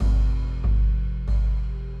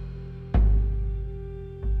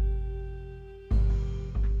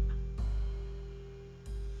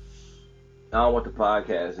I don't want the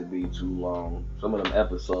podcast to be too long. Some of them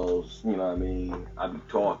episodes, you know what I mean, I be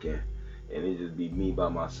talking and it just be me by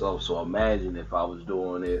myself. So imagine if I was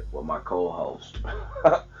doing it with my co-host.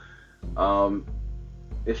 um,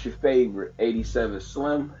 it's your favorite 87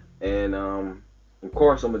 Slim, and of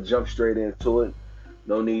course I'm gonna jump straight into it.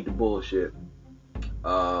 No need to bullshit.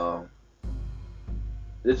 Uh,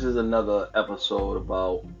 this is another episode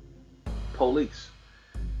about police,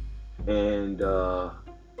 and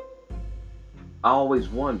I always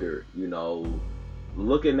wonder,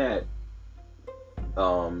 looking at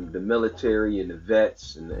the military and the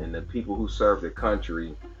vets and the people who serve the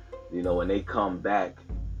country, when they come back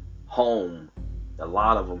home, a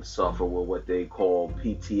lot of them suffer with what they call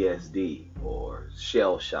PTSD or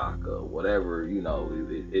shell shock or whatever.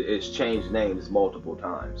 It's changed names multiple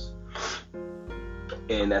times,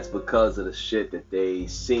 and that's because of the shit that they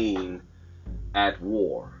seen at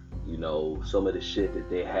war. Some of the shit that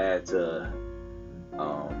they had to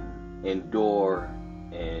endure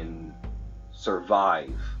and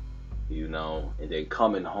survive, and then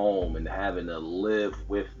coming home and having to live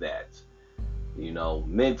with that,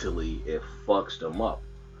 mentally it fucks them up.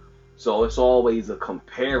 So it's always a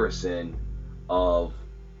comparison of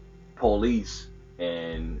police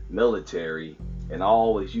and military, and I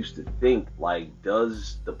always used to think, like,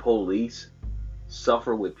 does the police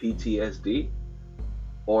suffer with PTSD,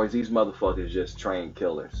 or is these motherfuckers just trained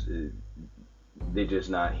killers? They're just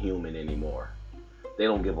not human anymore. They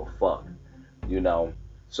don't give a fuck, you know.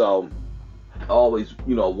 So I always,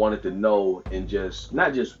 wanted to know, and just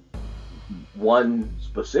not just one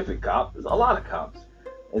specific cop. There's a lot of cops,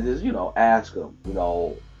 and just ask them,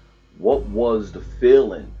 what was the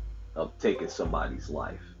feeling of taking somebody's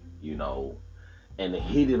life, in the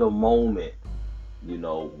heat of the moment,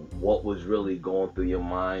 what was really going through your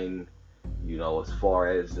mind, as far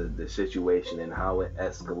as the situation and how it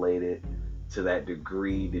escalated to that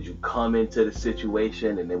degree. Did you come into the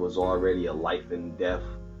situation and it was already a life and death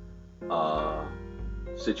uh,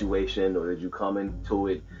 situation, or did you come into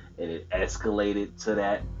it and it escalated to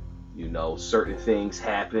that? Certain things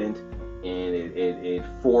happened and it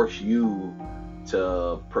forced you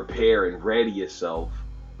to prepare and ready yourself,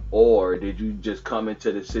 or did you just come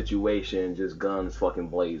into the situation just guns fucking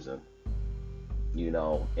blazing,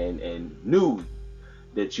 and knew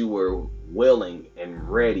that you were willing and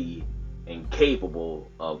ready and capable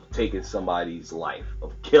of taking somebody's life,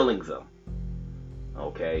 of killing them,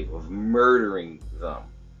 okay, of murdering them.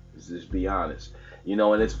 Let's just be honest,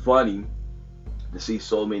 and it's funny to see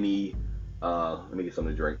so many. Let me get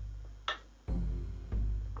something to drink.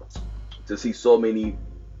 To see so many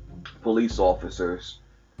police officers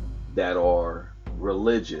that are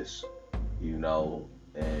religious,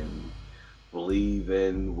 and believe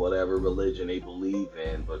in whatever religion they believe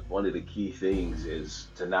in, but one of the key things is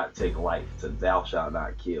to not take life, to thou shalt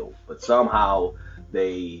not kill. But somehow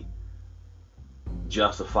they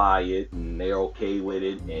justify it and they're okay with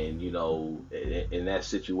it, and in that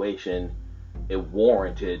situation, it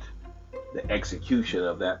warranted the execution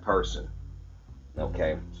of that person.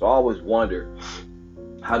 Okay, so I always wonder,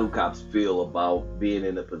 how do cops feel about being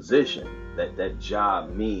in a position that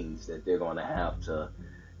job means that they're going to have to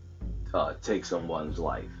take someone's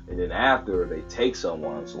life, and then after they take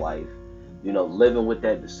someone's life, living with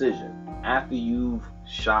that decision after you've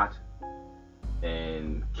shot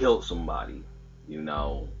and killed somebody,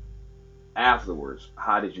 afterwards,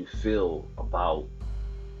 how did you feel about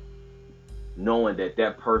knowing that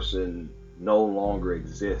that person no longer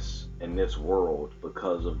exists in this world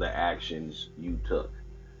because of the actions you took?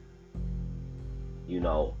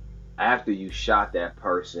 After you shot that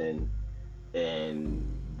person and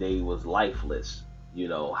they was lifeless,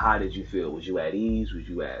 how did you feel? Was you at ease? Was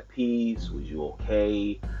you at peace? Was you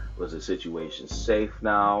okay? Was the situation safe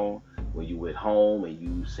now? When you went home and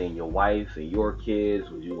you seen your wife and your kids,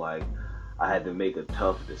 was you like, I had to make a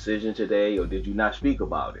tough decision today? Or did you not speak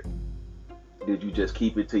about it? Did you just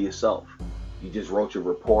keep it to yourself? You just wrote your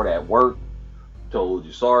report at work, told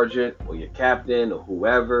your sergeant or your captain or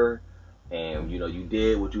whoever, and you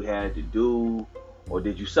did what you had to do? Or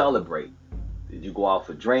did you celebrate? Did you go out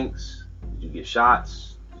for drinks? Did you get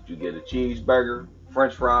shots? Did you get a cheeseburger,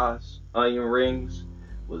 french fries, onion rings?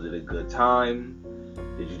 Was it a good time?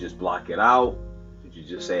 Did you just block it out? Did you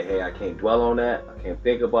just say, hey, I can't dwell on that, I can't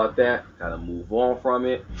think about that, kind of move on from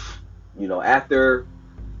it? After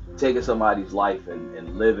taking somebody's life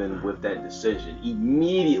and living with that decision,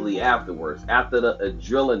 immediately afterwards, after the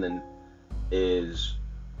adrenaline is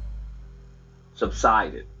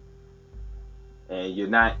subsided and you're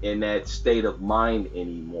not in that state of mind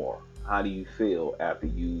anymore, how do you feel after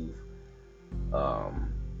you've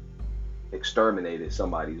exterminated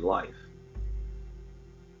somebody's life?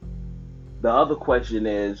 The other question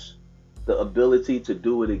is the ability to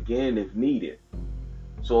do it again if needed.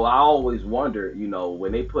 So I always wonder,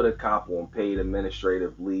 when they put a cop on paid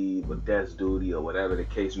administrative leave or desk duty or whatever the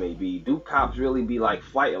case may be, do cops really be like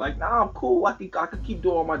fighting? Like, nah, I'm cool. I could keep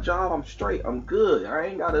doing my job. I'm straight. I'm good.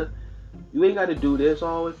 You ain't gotta do this.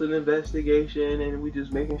 Oh, it's an investigation and we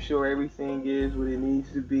just making sure everything is what it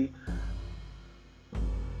needs to be.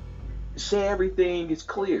 Say everything is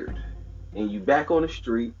cleared and you back on the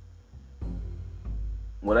street,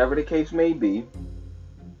 whatever the case may be.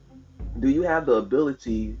 Do you have the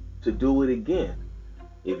ability to do it again?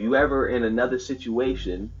 If you ever in another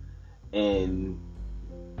situation and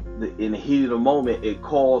in the heat of the moment it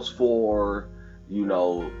calls for,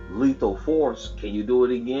 lethal force, can you do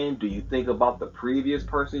it again? Do you think about the previous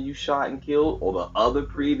person you shot and killed, or the other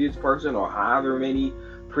previous person, or however many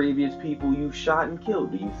previous people you shot and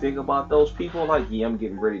killed? Do you think about those people like, yeah, I'm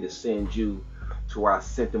getting ready to send you to where I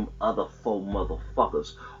sent them other four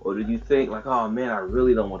motherfuckers? Or do you think like, oh man, I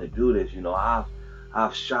really don't want to do this?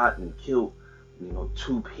 I've shot and killed,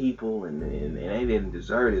 two people and they didn't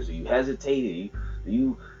deserve this. Do you hesitate?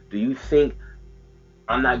 Do you think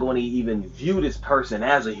I'm not going to even view this person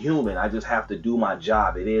as a human? I just have to do my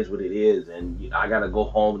job. It is what it is, and I gotta go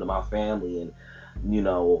home to my family, and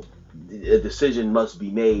a decision must be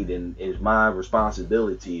made, and it's my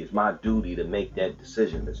responsibility, it's my duty to make that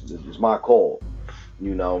decision. It's my call.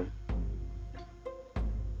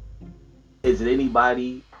 Is it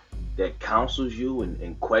anybody that counsels you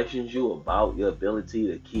and questions you about your ability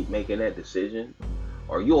to keep making that decision?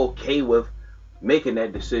 Are you okay with making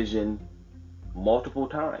that decision multiple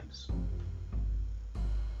times?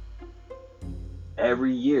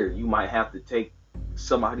 Every year you might have to take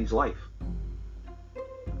somebody's life,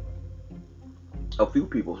 a few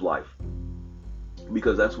people's life,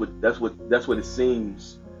 because that's what it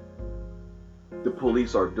seems the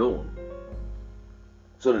police are doing.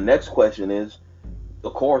 So the next question is,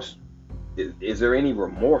 of course, is there any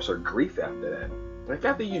remorse or grief after that? Like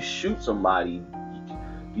after you shoot somebody,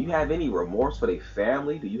 do you have any remorse for their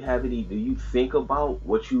family? Do you think about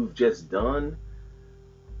what you've just done?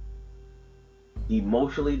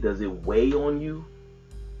 Emotionally, does it weigh on you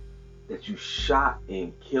that you shot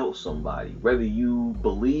and killed somebody? Whether you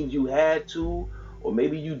believed you had to, or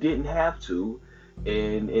maybe you didn't have to,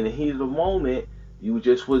 and in the heat of the moment,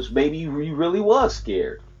 maybe you really was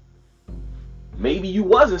scared. Maybe you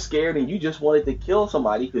wasn't scared and you just wanted to kill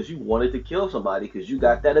somebody because you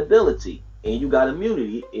got that ability and you got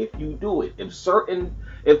immunity if you do it.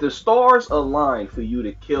 If the stars align for you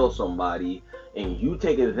to kill somebody and you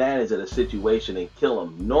take advantage of the situation and kill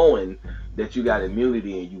them, knowing that you got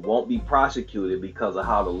immunity and you won't be prosecuted because of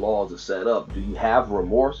how the laws are set up, do you have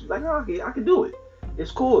remorse? Like, oh, okay, I can do it.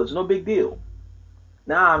 It's cool. It's no big deal.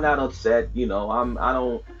 Nah, I'm not upset.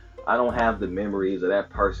 I don't have the memories of that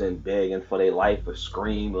person begging for their life or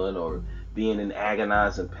screaming or being in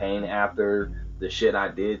agonizing pain after the shit I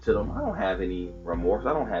did to them. I don't have any remorse.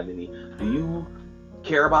 I don't have any. Do you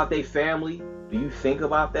care about their family? Do you think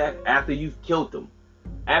about that after you've killed them?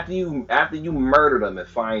 After you murder them and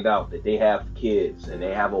find out that they have kids and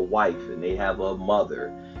they have a wife and they have a mother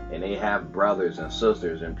and they have brothers and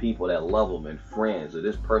sisters and people that love them and friends, or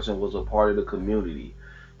this person was a part of the community.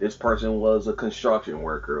 This person was a construction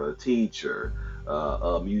worker, a teacher,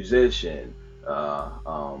 a musician,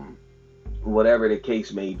 whatever the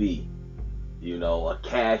case may be. A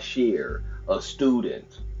cashier, a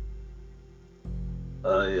student,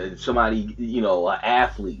 somebody, an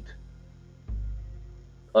athlete,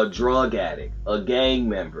 a drug addict, a gang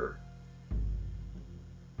member,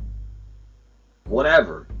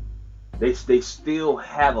 whatever. They still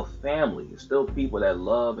have a family. It's still people that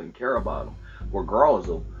love and care about them, regardless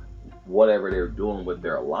of whatever they're doing with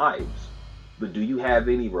their lives. But do you have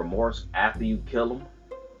any remorse after you kill them?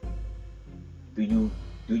 Do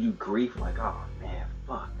you grieve like, oh man,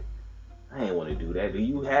 fuck, I ain't want to do that? Do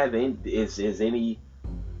you have any?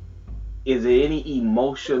 Is there any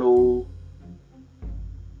emotional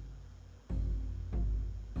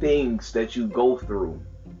things that you go through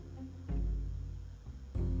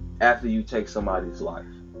after you take somebody's life?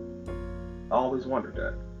 I always wondered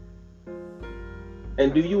that.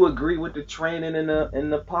 And do you agree with the training and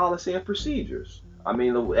the policy and procedures? I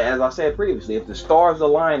mean, as I said previously, if the stars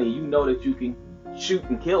align and you know that you can shoot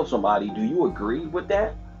and kill somebody, do you agree with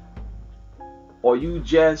that? Or you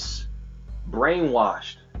just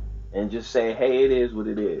brainwashed and just say, hey, it is what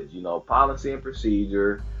it is. Policy and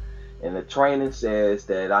procedure, and the training says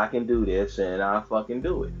that I can do this and I fucking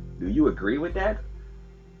do it. Do you agree with that?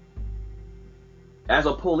 As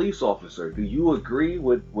a police officer, do you agree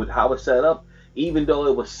with how it's set up? Even though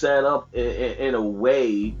it was set up in a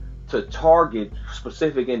way to target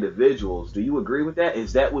specific individuals. Do you agree with that?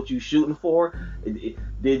 Is that what you shooting for?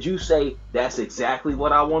 Did you say that's exactly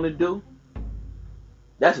what I want to do?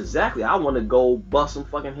 That's exactly. I want to go bust some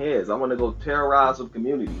fucking heads. I want to go terrorize some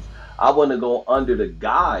communities. I want to go under the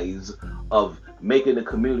guise of making the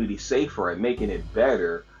community safer and making it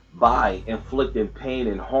better by inflicting pain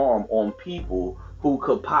and harm on people who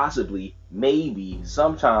could possibly, maybe,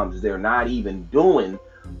 sometimes they're not even doing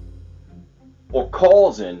or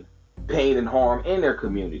causing pain and harm in their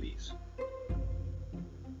communities.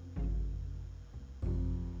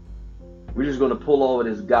 We're just gonna pull over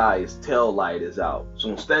this guy, his tail light is out. So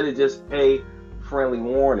instead of just, hey, friendly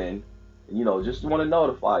warning, just want to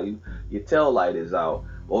notify you, your tail light is out.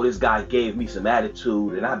 Oh, this guy gave me some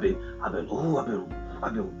attitude, and I've been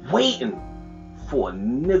waiting for a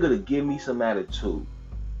nigga to give me some attitude.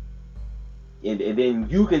 And then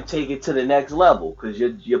you can take it to the next level, because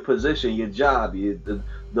your position, your job, the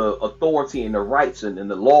authority and the rights and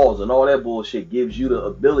the laws and all that bullshit gives you the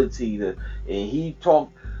ability to. And he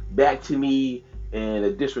talked back to me in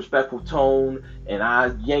a disrespectful tone, and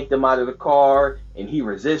I yanked him out of the car, and he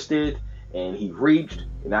resisted, and he reached,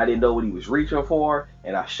 and I didn't know what he was reaching for,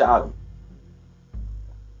 and I shot him.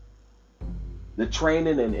 The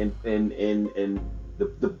training and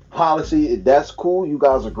the policy, that's cool. You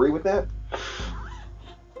guys agree with that?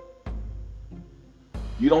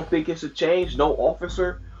 You don't think it's a change? No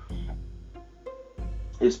officer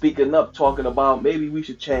is speaking up, talking about maybe we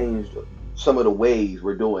should change some of the ways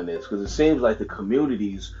we're doing this, because it seems like the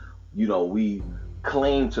communities, we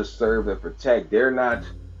claim to serve and protect, they're not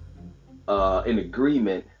in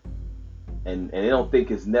agreement, and they don't think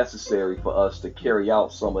it's necessary for us to carry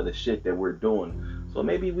out some of the shit that we're doing. So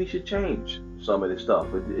maybe we should change some of this stuff.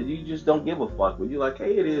 But you just don't give a fuck. But you're like,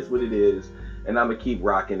 hey, it is what it is, and I'm gonna keep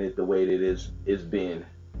rocking it the way that it's been,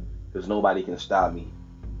 because nobody can stop me.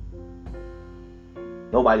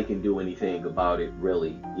 Nobody can do anything about it,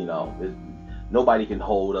 really. Nobody can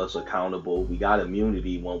hold us accountable. We got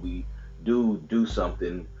immunity when we do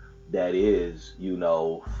something that is,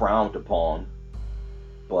 frowned upon.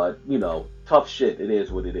 But, tough shit. It is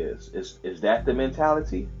what it is. Is that the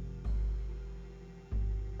mentality?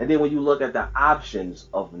 And then when you look at the options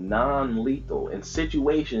of non-lethal in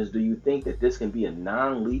situations, do you think that this can be a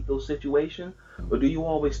non-lethal situation? Or do you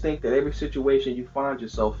always think that every situation you find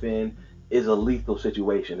yourself in is a lethal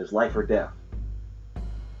situation? It's life or death.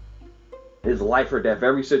 It's life or death,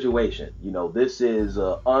 every situation. This is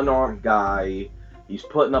an unarmed guy. He's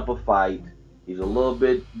putting up a fight. He's a little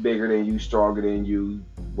bit bigger than you, stronger than you,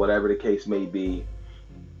 whatever the case may be.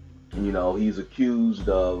 He's accused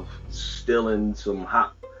of stealing some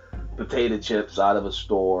hot potato chips out of a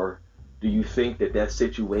store. Do you think that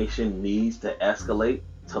situation needs to escalate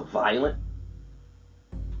to violent?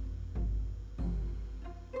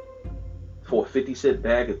 For a 50-cent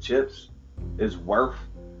bag of chips is worth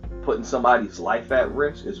putting somebody's life at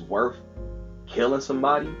risk, is worth killing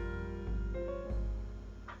somebody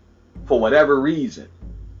for whatever reason.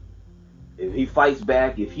 If he fights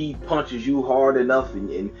back, if he punches you hard enough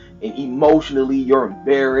and emotionally you're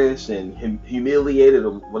embarrassed and humiliated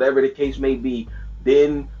or whatever the case may be,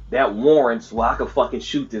 then that warrants, well, I could fucking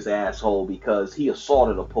shoot this asshole because he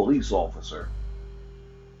assaulted a police officer.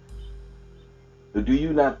 But do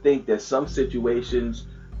you not think that some situations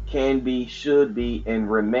can be, should be,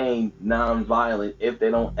 and remain non-violent if they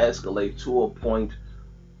don't escalate to a point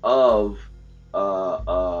of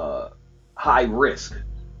high risk,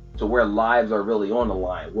 to where lives are really on the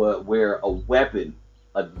line, where a weapon,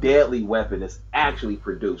 a deadly weapon, is actually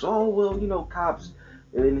produced? Oh, well, cops,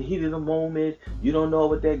 in the heat of the moment, you don't know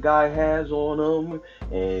what that guy has on him,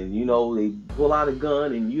 and they pull out a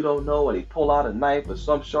gun and you don't know, or they pull out a knife or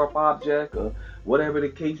some sharp object or whatever the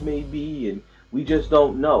case may be, and we just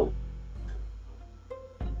don't know.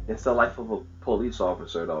 It's the life of a police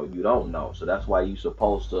officer, though. You don't know, so that's why you're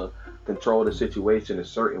supposed to control the situation a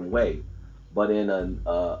certain way. But in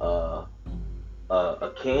a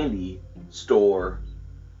candy store,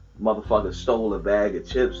 motherfucker stole a bag of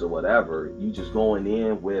chips or whatever, you just going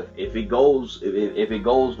in with, if it goes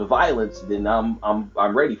to violence, then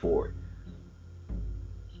I'm ready for it.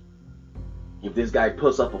 If this guy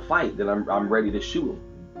puts up a fight, then I'm ready to shoot him.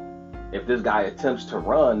 If this guy attempts to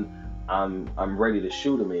run, I'm ready to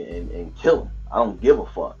shoot him and kill him. I don't give a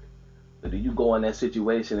fuck. But do you go in that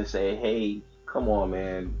situation and say, hey, come on,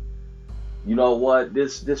 man, you know what,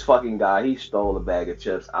 this fucking guy, he stole a bag of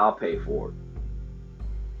chips, I'll pay for it.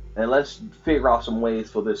 And let's figure out some ways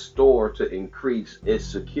for this store to increase its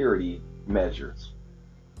security measures,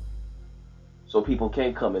 so people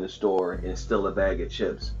can't come in the store and steal a bag of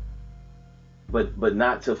chips. but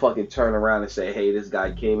not to fucking turn around and say, hey, this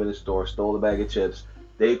guy came in the store, stole a bag of chips.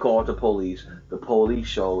 They called the police. The police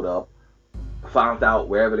showed up, found out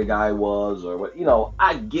wherever the guy was, or what.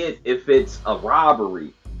 I get if it's a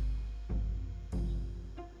robbery,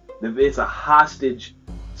 if it's a hostage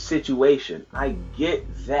situation. I get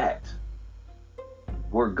that,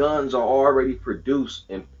 where guns are already produced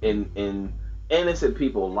and innocent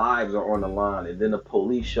people's lives are on the line, and then the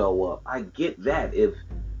police show up. I get that if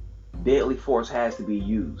deadly force has to be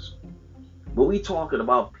used. But we talking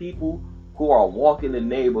about people who are walking in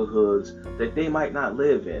neighborhoods that they might not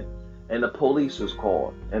live in, and the police is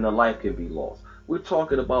called, and a life can be lost. We're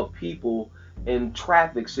talking about people in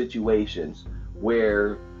traffic situations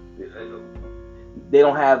where they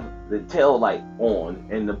don't have the tail light on,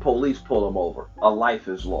 and the police pull them over. A life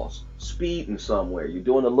is lost. Speeding somewhere, you're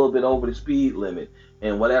doing a little bit over the speed limit,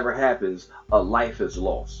 and whatever happens, a life is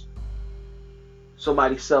lost.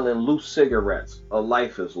 Somebody selling loose cigarettes, a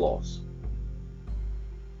life is lost.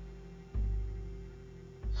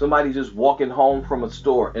 Somebody just walking home from a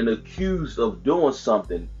store and accused of doing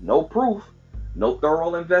something, no proof, no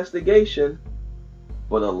thorough investigation,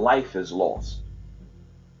 but a life is lost.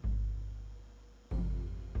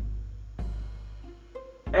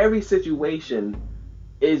 Every situation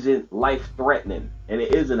isn't life threatening, and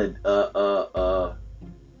it isn't a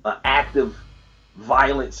active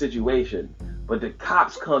violent situation, but the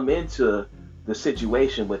cops come into the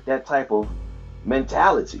situation with that type of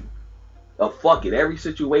mentality of fuck it, every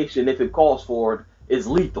situation, if it calls for it, is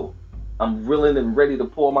lethal. I'm willing and ready to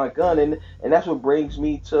pull my gun, and that's what brings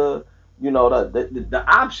me to the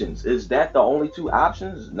options. Is that the only two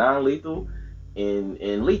options? Non-lethal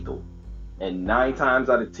and lethal. And 9 times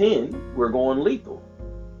out of 10, we're going lethal.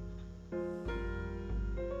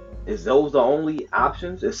 Is those the only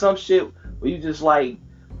options? Is some shit where you just like,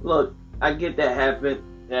 look, I get that happened,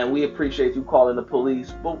 and we appreciate you calling the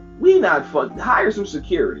police, but we not fuck. Hire some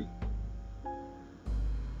security.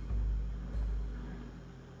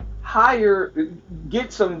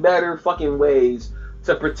 Get some better fucking ways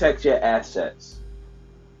to protect your assets.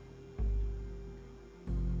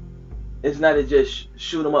 It's not a just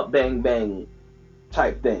shoot 'em up, bang bang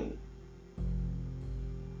type thing.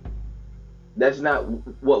 That's not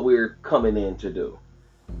what we're coming in to do.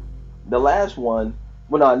 The last one,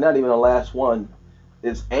 well, no, not even the last one,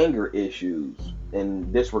 is anger issues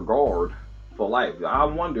and disregard for life. I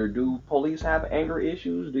wonder, do police have anger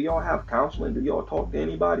issues? Do y'all have counseling? Do y'all talk to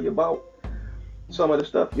anybody about some of the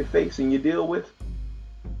stuff you face and you deal with?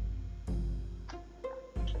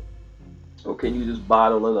 Or can you just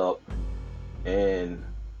bottle it up and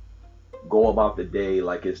go about the day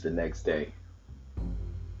like it's the next day?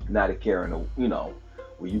 Not a care in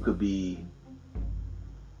where you could be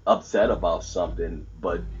upset about something,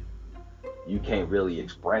 but you can't really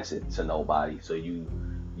express it to nobody. So you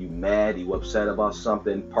mad, you upset about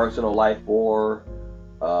something, personal life or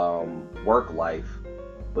work life,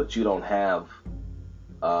 but you don't have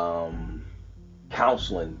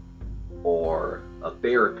counseling or a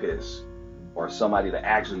therapist or somebody to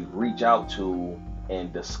actually reach out to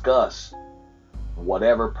and discuss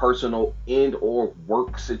whatever personal and or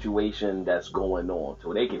work situation that's going on,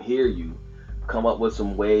 so they can hear you, come up with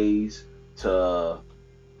some ways to,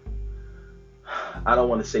 I don't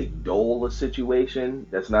want to say dull a situation,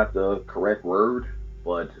 that's not the correct word,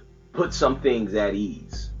 but put some things at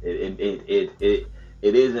ease. It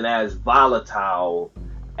isn't as volatile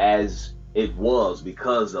as it was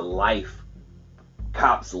because of life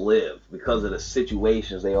cops live, because of the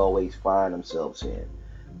situations they always find themselves in.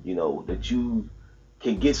 That you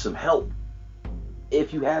can get some help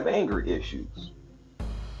if you have anger issues.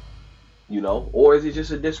 Or is it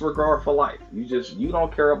just a disregard for life? You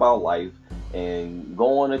don't care about life and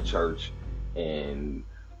going to church and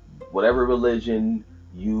whatever religion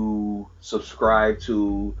you subscribe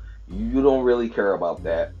to, you don't really care about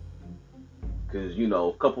that. Because,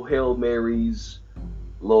 a couple Hail Marys,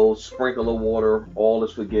 little sprinkle of water, all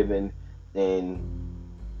is forgiven, and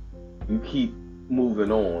you keep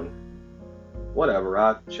moving on. Whatever,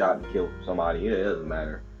 I shot and killed somebody, it doesn't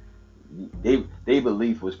matter. Their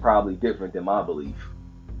belief was probably different than my belief.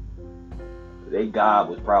 Their God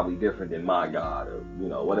was probably different than my God, or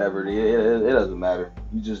whatever it doesn't matter.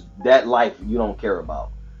 That life you don't care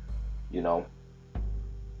about. You don't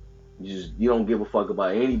give a fuck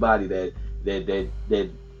about anybody that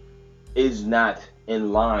is not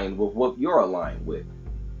in line with what you're aligned with.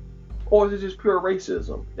 Or is it just pure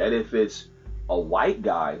racism? That if it's a white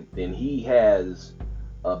guy, then he has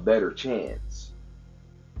a better chance.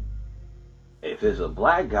 If it's a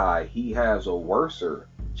black guy, he has a worser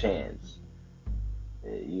chance.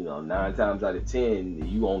 9 times out of 10,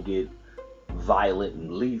 you won't get violent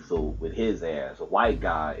and lethal with his ass. A white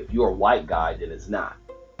guy, if you're a white guy, then it's not.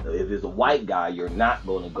 If it's a white guy, you're not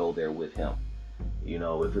going to go there with him. You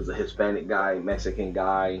know, if it's a Hispanic guy, Mexican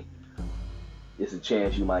guy, it's a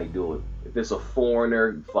chance you might do it. If it's a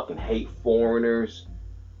foreigner, you fucking hate foreigners.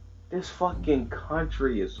 This fucking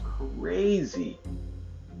country is crazy.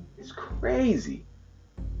 It's crazy.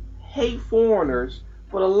 Hate foreigners,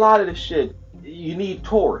 but a lot of the shit, you need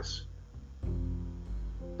tourists.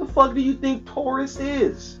 The fuck do you think tourist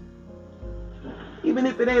is? Even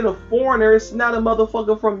if it ain't a foreigner, it's not a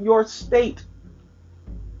motherfucker from your state.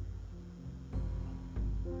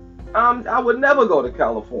 I would never go to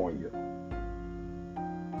California.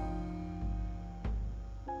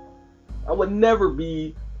 I would never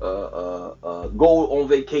be go on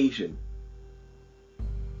vacation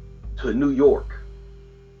to New York.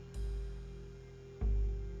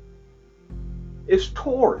 It's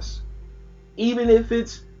tourists. Even if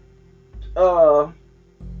it's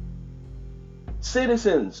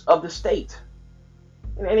citizens of the state.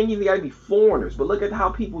 And it ain't even gotta be foreigners, but look at how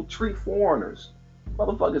people treat foreigners.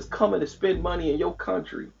 Motherfuckers coming to spend money in your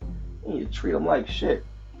country, and you treat them like shit.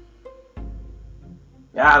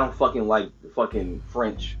 I don't fucking like the fucking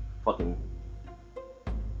French, fucking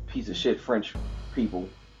piece of shit French people.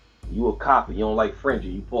 You a cop and you don't like French,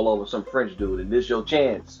 and you pull over some French dude, and this your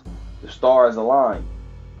chance. The stars align.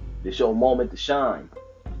 This your moment to shine.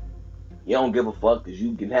 You don't give a fuck because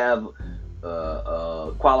you can have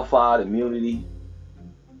qualified immunity.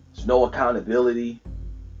 There's no accountability.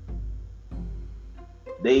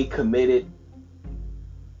 They committed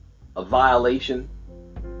a violation,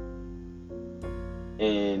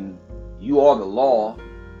 and you are the law.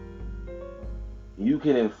 You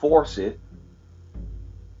can enforce it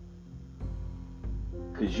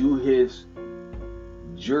because you his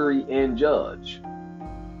jury and judge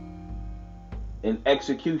and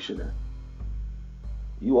executioner.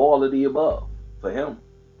 You all of the above for him.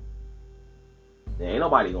 There ain't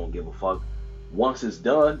nobody gonna give a fuck once it's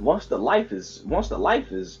done. Once the life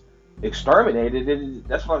is exterminated,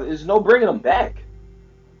 that's why there's no bringing them back.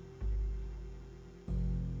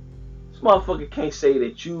 This motherfucker can't say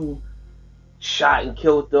that you shot and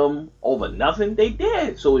killed them over nothing. They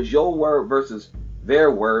did. So it's your word versus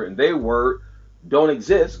their word, and their word don't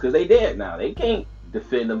exist because they dead now. They can't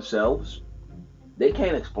defend themselves. They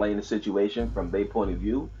can't explain the situation from their point of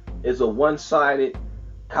view. It's a one-sided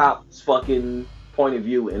cop's fucking point of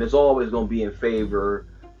view, and it's always going to be in favor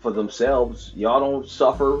for themselves. Y'all don't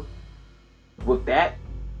suffer with that.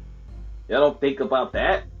 Y'all don't think about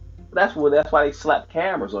that. That's why they slap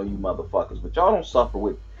cameras on you motherfuckers. But y'all don't suffer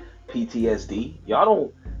with PTSD. Y'all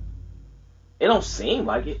don't. It don't seem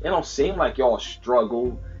like it. It don't seem like y'all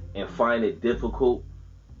struggle and find it difficult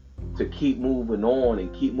to keep moving on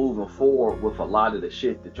and keep moving forward with a lot of the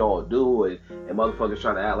shit that y'all do, and motherfuckers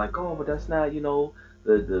trying to act like, oh, but that's not,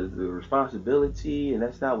 the responsibility, and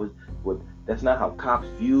that's not what that's not how cops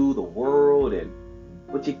view the world,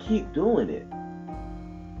 but you keep doing it.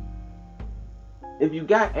 If you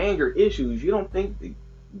got anger issues, you don't think to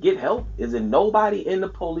get help? Is there nobody in the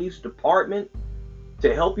police department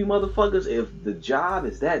to help you motherfuckers if the job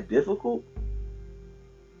is that difficult?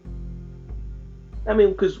 I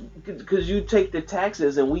mean, because you take the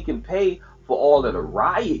taxes and we can pay for all of the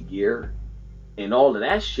riot gear and all of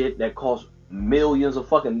that shit that costs millions of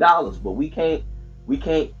fucking dollars, but we can't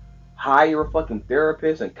hire a fucking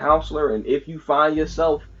therapist and counselor. And if you find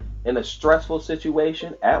yourself in a stressful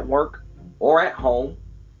situation at work or at home,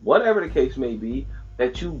 whatever the case may be,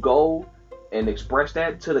 that you go and express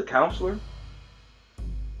that to the counselor.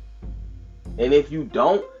 And if you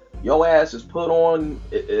don't, your ass is put on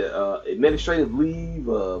administrative leave,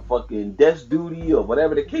 fucking desk duty, or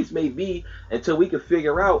whatever the case may be, until we can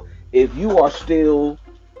figure out if you are still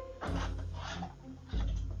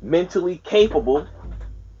mentally capable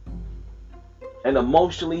and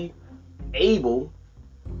emotionally able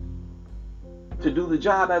to do the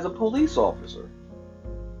job as a police officer.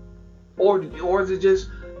 Or is it just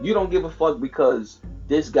you don't give a fuck because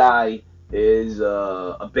this guy is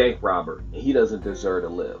a bank robber and he doesn't deserve to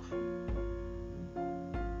live?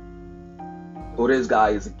 Or this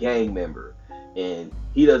guy is a gang member and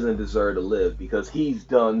he doesn't deserve to live because he's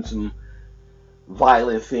done some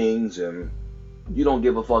violent things, and you don't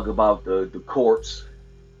give a fuck about the courts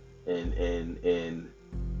and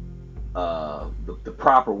the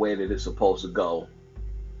proper way that it's supposed to go,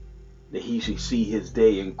 that he should see his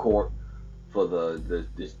day in court for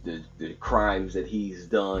the crimes that he's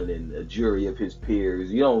done, and a jury of his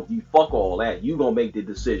peers. You fuck all that. You gonna make the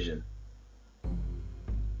decision,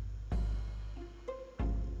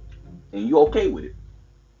 and you okay with it?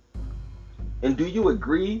 And do you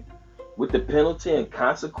agree with the penalty and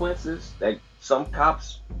consequences that some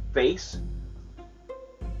cops face.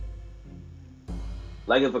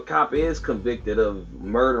 Like if a cop is convicted of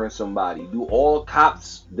murdering somebody, do all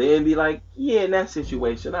cops then be like, yeah, in that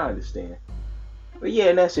situation, I understand. But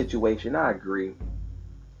yeah, in that situation, I agree.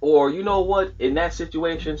 Or you know what? In that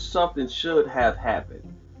situation, something should have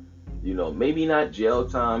happened. You know, maybe not jail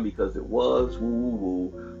time because it was woo woo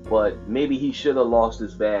woo, but maybe he should have lost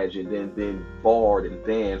his badge and then been barred and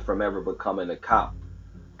banned from ever becoming a cop.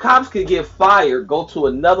 Cops could get fired, go to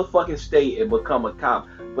another fucking state and become a cop.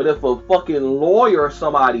 But if a fucking lawyer or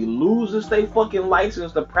somebody loses their fucking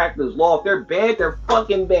license to practice law, if they're banned, they're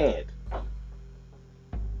fucking banned.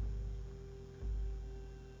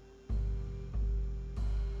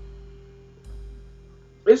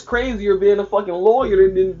 It's crazier being a fucking lawyer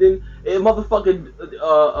than a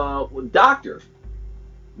motherfucking doctor.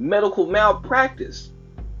 Medical malpractice.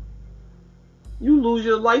 You lose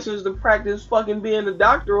your license to practice fucking being a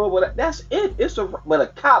doctor or whatever. That's it. But a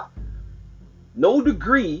cop, no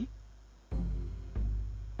degree,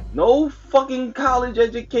 no fucking college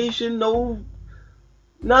education, no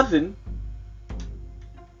nothing.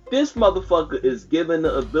 This motherfucker is given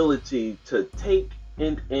the ability to take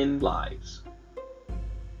and end lives.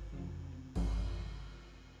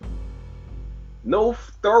 No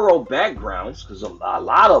thorough backgrounds, because a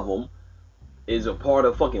lot of them is a part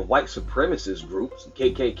of fucking white supremacist groups,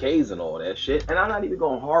 KKKs and all that shit. And I'm not even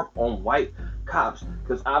going to harp on white cops,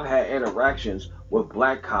 because I've had interactions with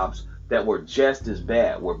black cops that were just as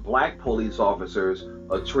bad, where black police officers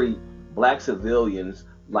treat black civilians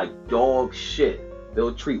like dog shit.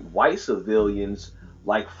 They'll treat white civilians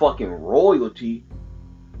like fucking royalty,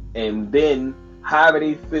 and then however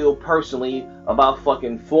they feel personally about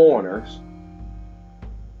fucking foreigners,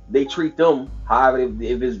 they treat them however,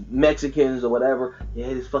 if it's Mexicans or whatever. Yeah,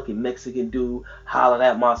 this fucking Mexican dude hollered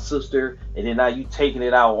at my sister, and then now you taking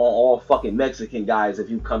it out on all fucking Mexican guys if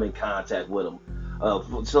you come in contact with them.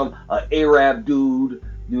 Some Arab dude,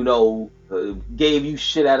 you know, gave you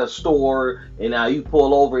shit at a store, and now you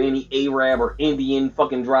pull over any Arab or Indian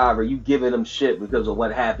fucking driver, you giving them shit because of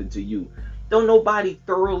what happened to you. Don't nobody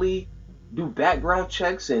thoroughly do background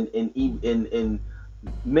checks and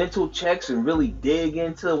mental checks and really dig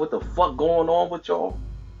into what the fuck going on with y'all.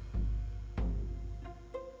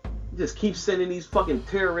 Just keep sending these fucking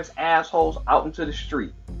terrorist assholes out into the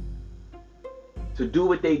street to do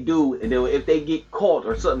what they do, and then if they get caught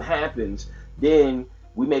or something happens, then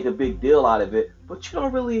we make a big deal out of it. But you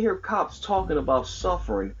don't really hear cops talking about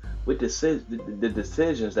suffering with the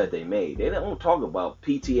decisions that they made. They don't talk about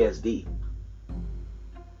PTSD.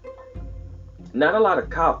 Not a lot of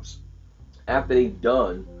cops, after they've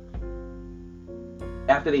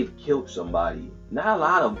killed somebody, not a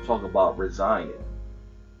lot of them talk about resigning,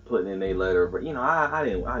 putting in their letter. But you know, I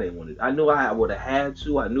didn't want to. I knew I would have had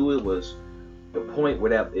to. I knew it was the point where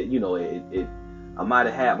that, you know, I might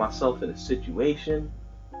have had myself in a situation,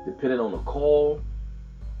 depending on the call.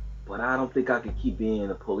 But I don't think I could keep being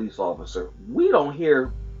a police officer. We don't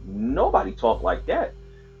hear nobody talk like that.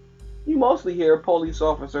 You mostly hear a police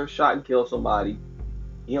officer shot and kill somebody.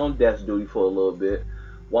 He on death duty for a little bit.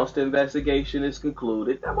 Once the investigation is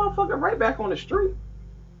concluded, that motherfucker right back on the street.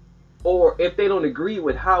 Or if they don't agree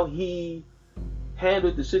with how he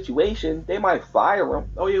handled the situation, they might fire him.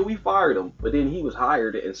 Oh yeah, we fired him, but then he was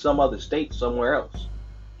hired in some other state somewhere else.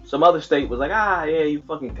 Some other state was like, yeah, you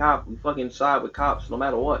fucking cop, we fucking side with cops no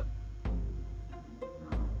matter what.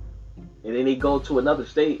 And then they go to another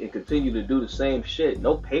state and continue to do the same shit.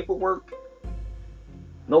 No paperwork,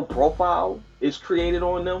 no profile is created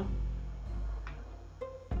on them.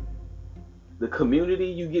 The community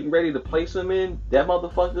you getting ready to place them in, that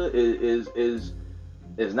motherfucker is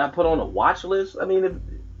not put on a watch list. I mean,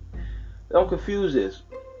 don't confuse this.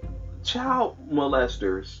 Child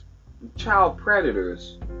molesters, child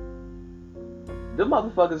predators, the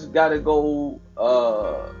motherfuckers gotta go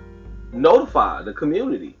notify the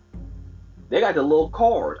community. They got the little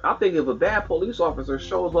card. I think if a bad police officer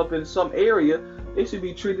shows up in some area, they should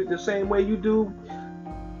be treated the same way you do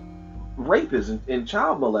rapists and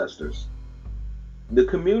child molesters. The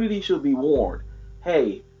community should be warned.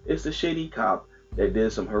 Hey, it's the shitty cop that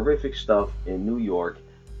did some horrific stuff in New York,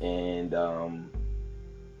 and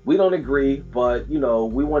we don't agree, but you know,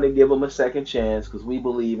 we want to give him a second chance because we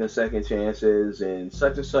believe in second chances, and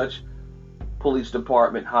such police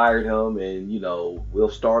department hired him, and you know, we'll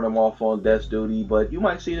start him off on death duty, but you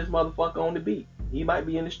might see this motherfucker on the beat. He might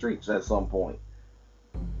be in the streets at some point.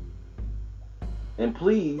 And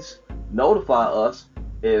please notify us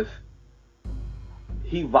if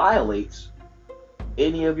he violates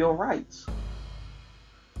any of your rights.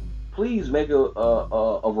 Please please make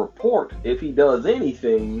a report if he does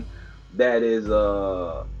anything that is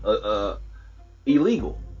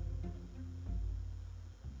illegal.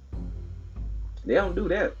 They don't do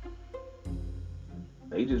that.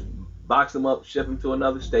 They just box them up, ship them to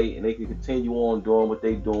another state, and they can continue on doing what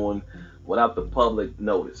they're doing without the public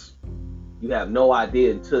notice. You have no idea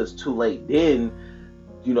until it's too late. Then,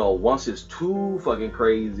 once it's too fucking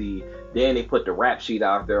crazy, then they put the rap sheet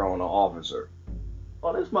out there on the officer.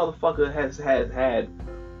 Oh, this motherfucker has had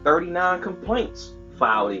 39 complaints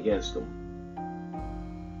filed against him.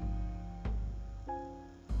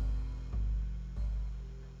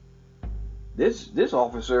 This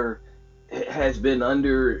officer has been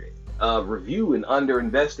under review and under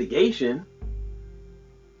investigation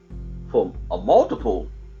for a multiple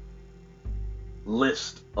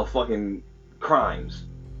list of fucking crimes.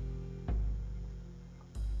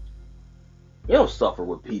 He don't suffer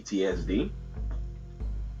with PTSD.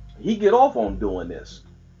 He get off on doing this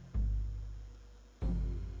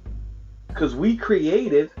because we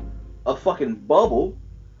created a fucking bubble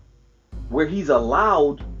where he's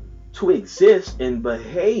allowed to exist and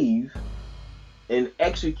behave and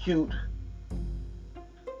execute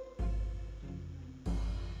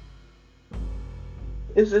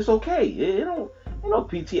it's okay. It don't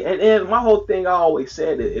PT. And my whole thing, I always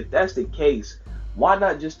said that if that's the case, why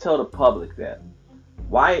not just tell the public that?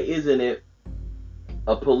 Why isn't it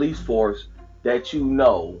a police force that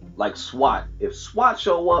like SWAT? If SWAT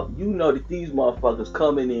show up, that these motherfuckers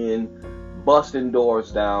coming in, busting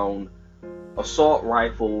doors down, assault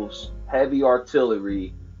rifles, heavy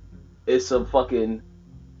artillery. It's a fucking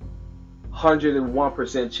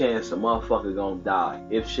 101% chance a motherfucker gonna die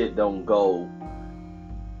if shit don't go.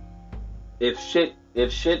 If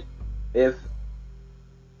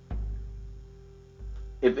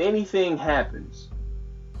anything happens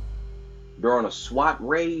during a SWAT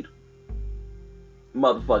raid,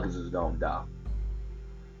 motherfuckers is gonna die.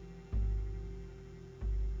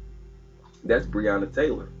 That's Breonna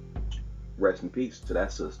Taylor. Rest in peace to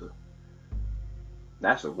that sister.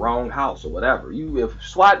 That's the wrong house or whatever. If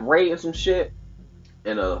SWAT raiding some shit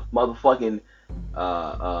and a motherfucking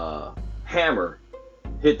hammer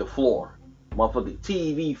hit the floor, motherfucking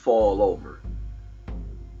TV fall over,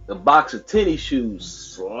 the box of tennis shoes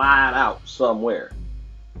slide out somewhere,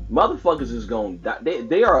 motherfuckers is gonna die.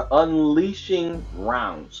 They are unleashing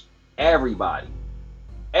rounds. Everybody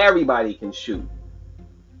can shoot.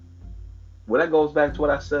 Well, that goes back to what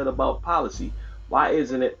I said about policy. Why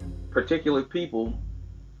isn't it particular people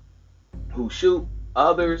who shoot,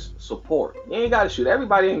 others support? You ain't gotta shoot.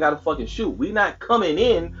 Everybody ain't gotta fucking shoot. We not coming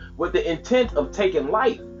in with the intent of taking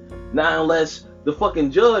life. Not unless the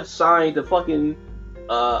fucking judge signed the fucking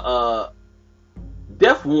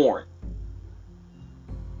death warrant.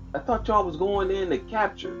 I thought y'all was going in to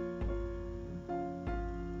capture.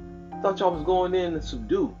 I thought y'all was going in to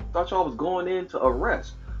subdue. I thought y'all was going in to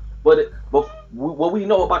arrest. But what we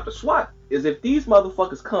know about the SWAT is if these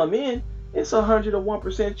motherfuckers come in, it's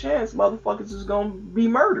 101% chance motherfuckers is gonna be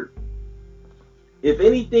murdered. If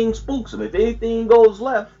anything spooks them, if anything goes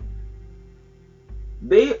left,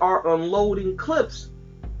 they are unloading clips,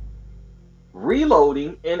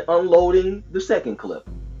 reloading and unloading the second clip.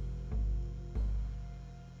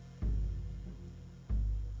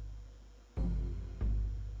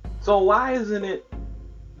 So why isn't it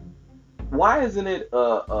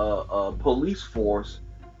a police force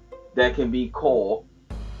that can be called?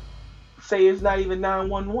 Say it's not even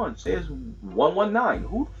 911. Say it's 119.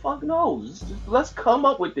 Who the fuck knows? Let's come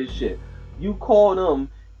up with this shit. You call them,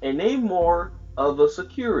 and they more of a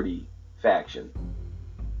security faction.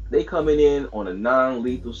 They coming in on a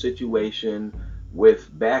non-lethal situation with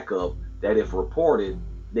backup that if reported,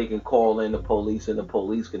 they can call in the police and the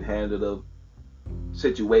police can handle the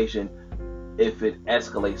situation if it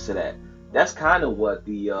escalates to that. That's kind of what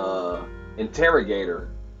the interrogator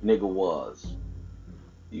nigga was.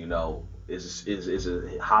 Is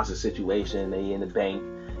a hostage situation. They in the bank,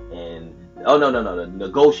 and the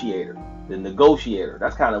negotiator. The negotiator.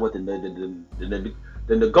 That's kind of what the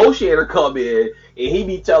negotiator come in, and he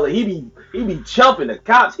be jumping the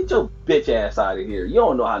cops. Get your bitch ass out of here. You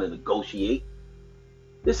don't know how to negotiate.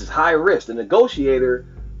 This is high risk. The negotiator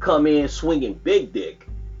come in swinging big dick,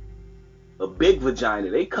 a big vagina.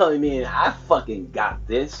 They come in. I fucking got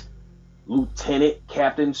this. Lieutenant,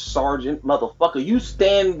 captain, sergeant, motherfucker, you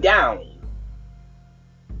stand down.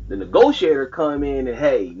 The negotiator come in and,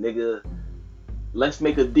 hey, nigga, let's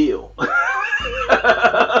make a deal.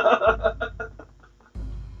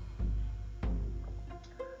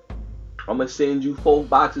 I'm gonna send you 4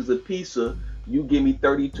 boxes of pizza. You give me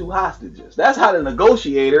 32 hostages. That's how the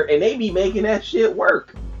negotiator, and they be making that shit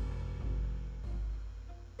work.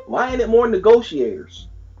 Why ain't it more negotiators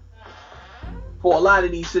for a lot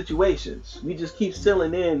of these situations? We just keep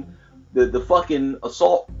filling in the fucking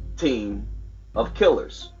assault team of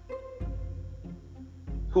killers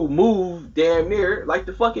who move damn near like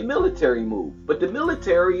the fucking military move. But the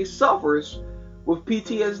military suffers with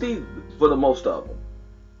PTSD for the most of them.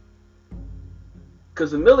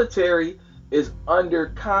 Because the military is under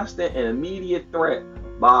constant and immediate threat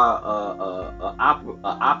by a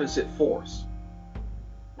opposite force.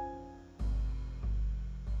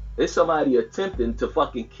 It's somebody attempting to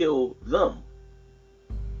fucking kill them.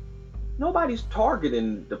 Nobody's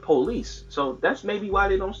targeting the police. So that's maybe why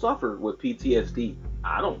they don't suffer with PTSD.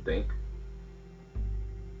 I don't think.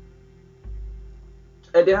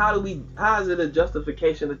 And then how is it a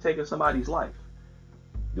justification to taking somebody's life?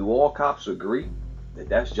 Do all cops agree that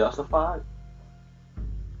that's justified?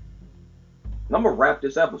 I'm gonna wrap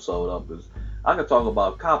this episode up because I could talk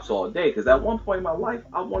about cops all day, because at one point in my life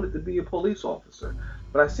I wanted to be a police officer,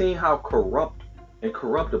 but I seen how corrupt and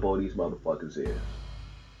corruptible these motherfuckers is.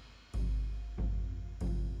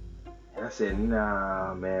 And I said,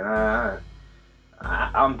 nah, man,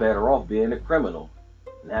 I'm better off being a criminal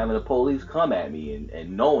and having the police come at me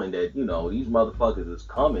and knowing that, you know, these motherfuckers is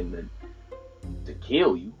coming to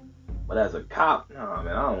kill you. But as a cop, nah,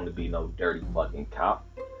 man, I don't want to be no dirty fucking cop.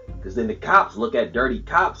 Because then the cops look at dirty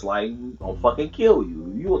cops like, I'll fucking kill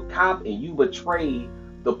you. You a cop and you betray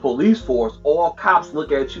the police force, all cops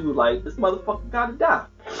look at you like, this motherfucker gotta die.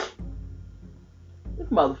 This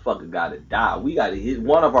motherfucker gotta die. We gotta hit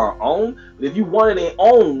one of our own. But if you one of their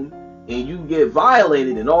own and you get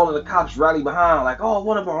violated and all of the cops rally behind like, oh,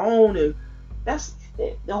 one of our own, and that's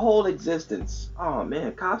the whole existence. Oh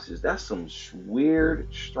man, cops that's some weird,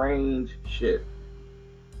 strange shit.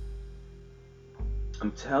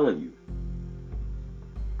 I'm telling you.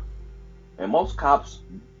 And most cops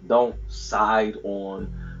don't side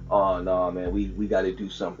on, oh no man, we got to do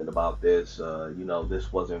something about this. You know,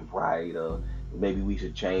 this wasn't right. Maybe we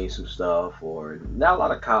should change some stuff. Or not a lot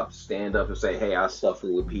of cops stand up and say, hey, I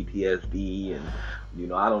suffer with PTSD, and you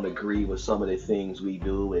know, I don't agree with some of the things we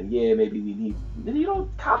do, and yeah, maybe we need. You know,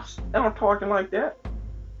 cops aren't talking like that.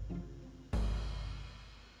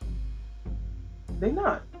 They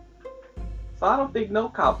not. So I don't think no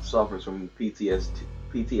cop suffers from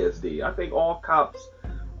PTSD. I think all cops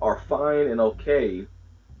are fine and okay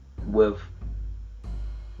with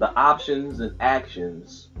the options and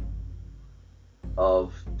actions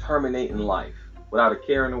of terminating life without a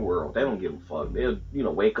care in the world. They don't give a fuck. They'll, you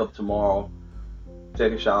know, wake up tomorrow,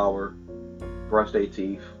 take a shower, brush their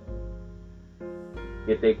teeth,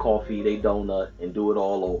 get their coffee, their donut, and do it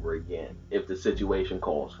all over again if the situation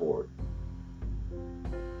calls for it.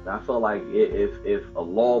 I feel like if a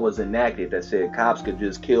law was enacted that said cops could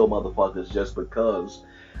just kill motherfuckers just because,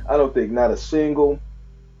 I don't think not a single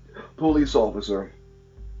police officer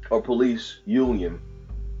or police union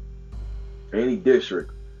or any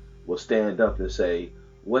district will stand up and say,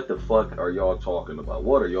 what the fuck are y'all talking about?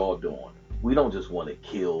 What are y'all doing? We don't just want to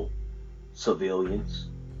kill civilians.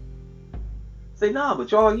 Say, nah, but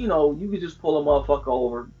y'all, you know, you could just pull a motherfucker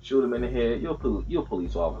over, shoot him in the head. You're a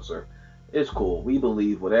police officer. It's cool. We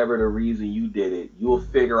believe whatever the reason you did it, you'll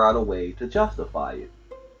figure out a way to justify it.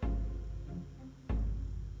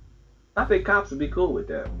 I think cops would be cool with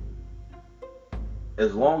that.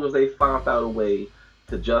 As long as they found out a way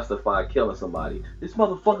to justify killing somebody. This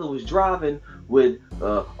motherfucker was driving with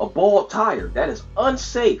a bald tire. That is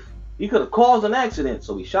unsafe. He could have caused an accident,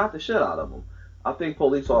 so we shot the shit out of him. I think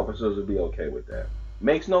police officers would be okay with that.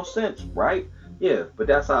 Makes no sense, right? Yeah, but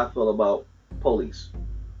that's how I feel about police.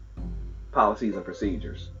 Policies and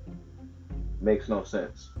procedures. Makes no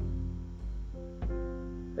sense.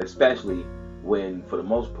 Especially when, for the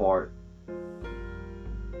most part,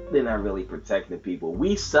 they're not really protecting people.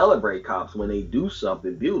 We celebrate cops when they do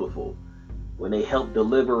something beautiful. When they help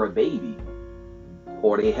deliver a baby.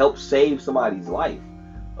 Or they help save somebody's life.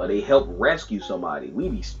 Or they help rescue somebody. We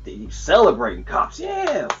be celebrating cops.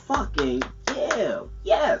 Yeah, fucking, yeah,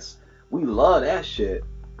 yes. We love that shit.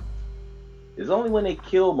 It's only when they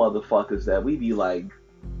kill motherfuckers that we be like,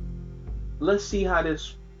 let's see how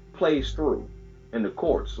this plays through in the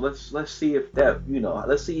courts. Let's see if that, you know,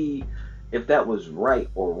 let's see if that was right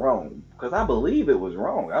or wrong. Because I believe it was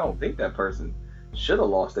wrong. I don't think that person should have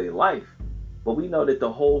lost their life. But we know that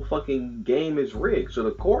the whole fucking game is rigged. So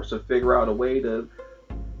the courts will figure out a way to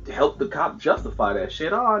help the cop justify that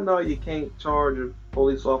shit. Oh, no, you can't charge a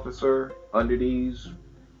police officer under these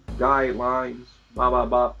guidelines. Blah, blah,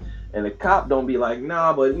 blah. And the cop don't be like,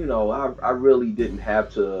 nah, but you know, I really didn't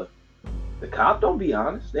have to. The cop don't be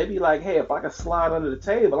honest. They be like, hey, if I can slide under the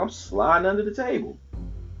table, I'm sliding under the table.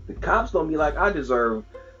 The cops don't be like, I deserve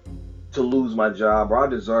to lose my job, or I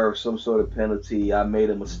deserve some sort of penalty. I made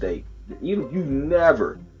a mistake. You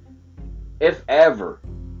never, if ever,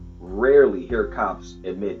 rarely hear cops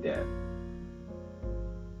admit that.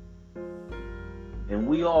 And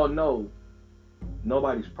we all know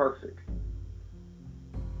nobody's perfect.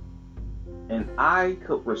 And I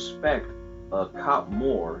could respect a cop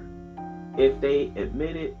more if they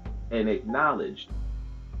admitted and acknowledged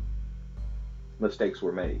mistakes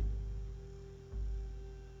were made.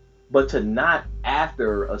 But to not,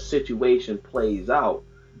 after a situation plays out,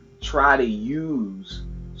 try to use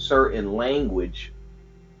certain language,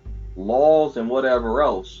 laws, and whatever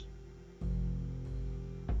else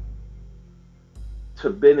to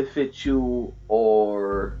benefit you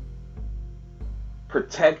or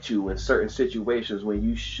protect you in certain situations when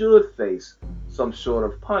you should face some sort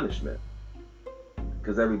of punishment,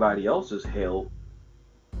 because everybody else is held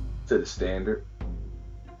to the standard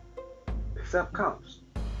except cops.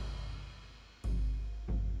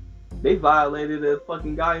 They violated a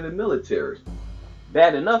fucking guy in the military.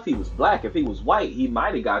 Bad enough he was black. If he was white, he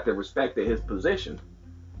might have got the respect of his position.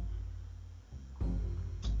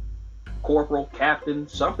 Corporal, captain,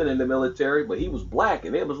 something in the military, but he was black,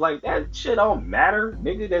 and it was like, that shit don't matter,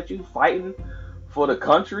 nigga, that you fighting for the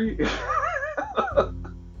country. I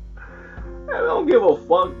don't give a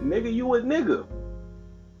fuck, nigga, you a nigga.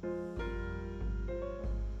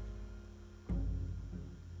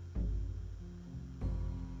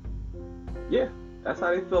 Yeah, that's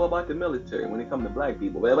how they feel about the military when it comes to black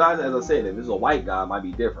people. But as I said, if it's a white guy, it might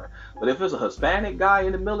be different. But if it's a Hispanic guy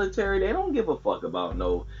in the military, they don't give a fuck about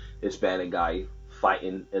no Hispanic guy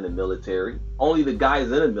fighting in the military. Only the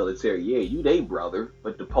guys in the military, yeah, you they brother.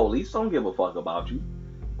 But the police don't give a fuck about you.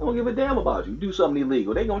 They don't give a damn about you. Do something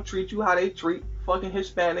illegal, they gonna treat you how they treat fucking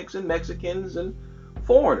Hispanics and Mexicans and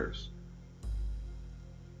foreigners.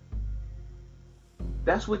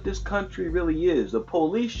 That's what this country really is. The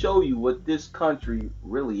police show you what this country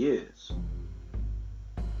really is.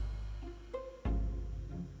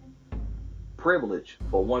 Privilege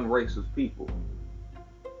for one race of people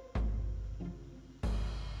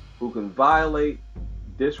who can violate,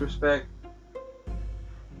 disrespect,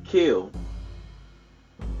 kill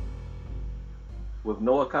with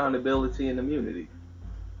no accountability and immunity.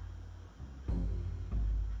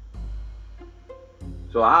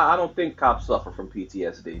 So I don't think cops suffer from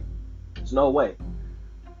PTSD. There's no way.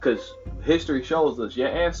 Because history shows us your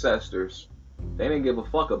ancestors, they didn't give a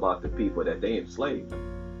fuck about the people that they enslaved.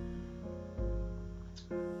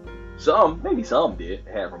 Maybe some did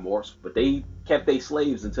have remorse, but they kept their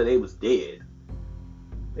slaves until they was dead.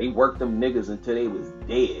 They worked them niggas until they was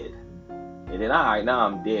dead. And then, alright, now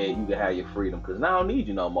I'm dead, you can have your freedom, because now I don't need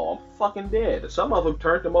you no more. I'm fucking dead. Some of them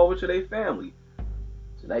turned them over to their family.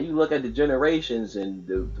 So now you look at the generations, and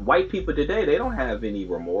the white people today, they don't have any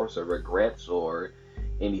remorse or regrets or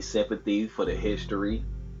any sympathy for the history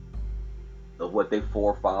of what their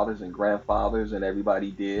forefathers and grandfathers and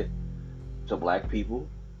everybody did to black people.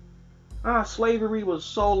 Slavery was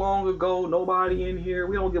so long ago, nobody in here,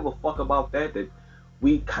 we don't give a fuck about that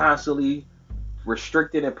we constantly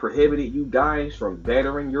restricted and prohibited you guys from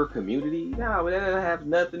bettering your community. No, that doesn't have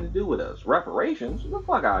nothing to do with us. Reparations? Get the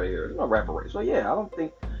fuck out of here. There's no reparations. So yeah, I don't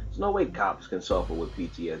think, there's no way cops can suffer with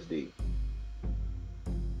PTSD.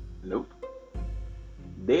 Nope.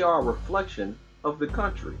 They are a reflection of the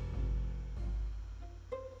country.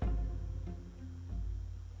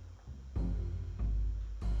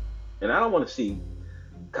 And I don't want to see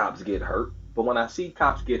cops get hurt, but when I see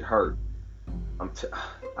cops get hurt,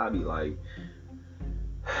 I'll be like,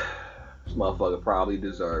 this motherfucker probably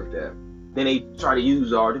deserved that. Then they try to use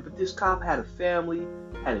but this cop had a family,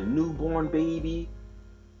 had a newborn baby.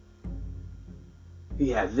 He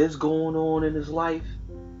had this going on in his life.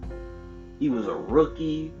 He was a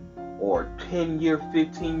rookie or a 10-year,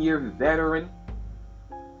 15-year veteran.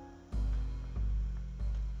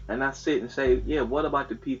 And I sit and say, yeah, what about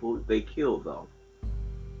the people they killed though?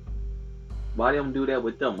 Why they don't do that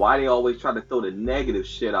with them? Why they always try to throw the negative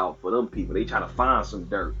shit out for them people? They try to find some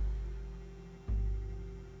dirt.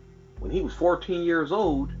 When he was 14 years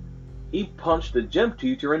old, he punched a gym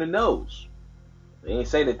teacher in the nose. They ain't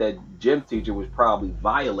say that gym teacher was probably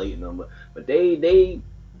violating them, but they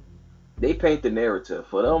paint the narrative.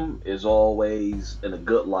 For them, is always in a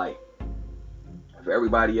good light. For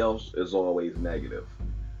everybody else, it's always negative.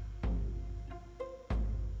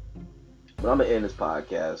 But I'm gonna end this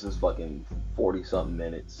podcast. It's fucking 40-something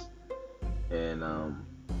minutes, and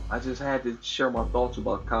I just had to share my thoughts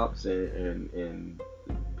about cops and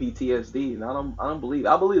PTSD. And I believe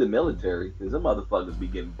the military, because them motherfuckers be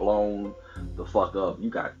getting blown the fuck up. You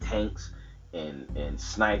got tanks and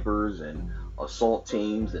snipers and assault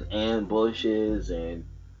teams and ambushes and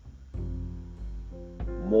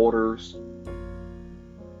mortars,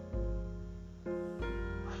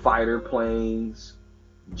 fighter planes,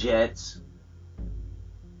 jets,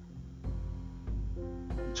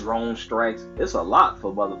 drone strikes. It's a lot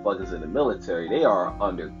for motherfuckers in the military. They are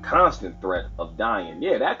under constant threat of dying.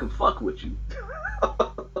 Yeah, that can fuck with you.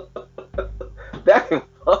 That can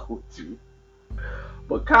fuck with you.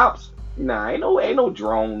 But cops, nah, ain't no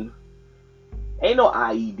drone, ain't no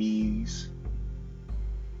IEDs,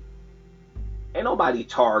 ain't nobody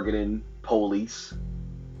targeting police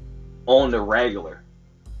on the regular.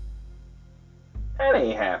 That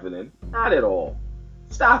ain't happening. Not at all.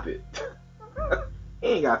 Stop it. He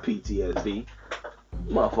ain't got PTSD.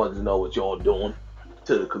 Motherfuckers know what y'all doing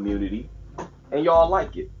to the community. And y'all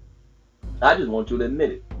like it. I just want you to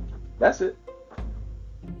admit it. That's it.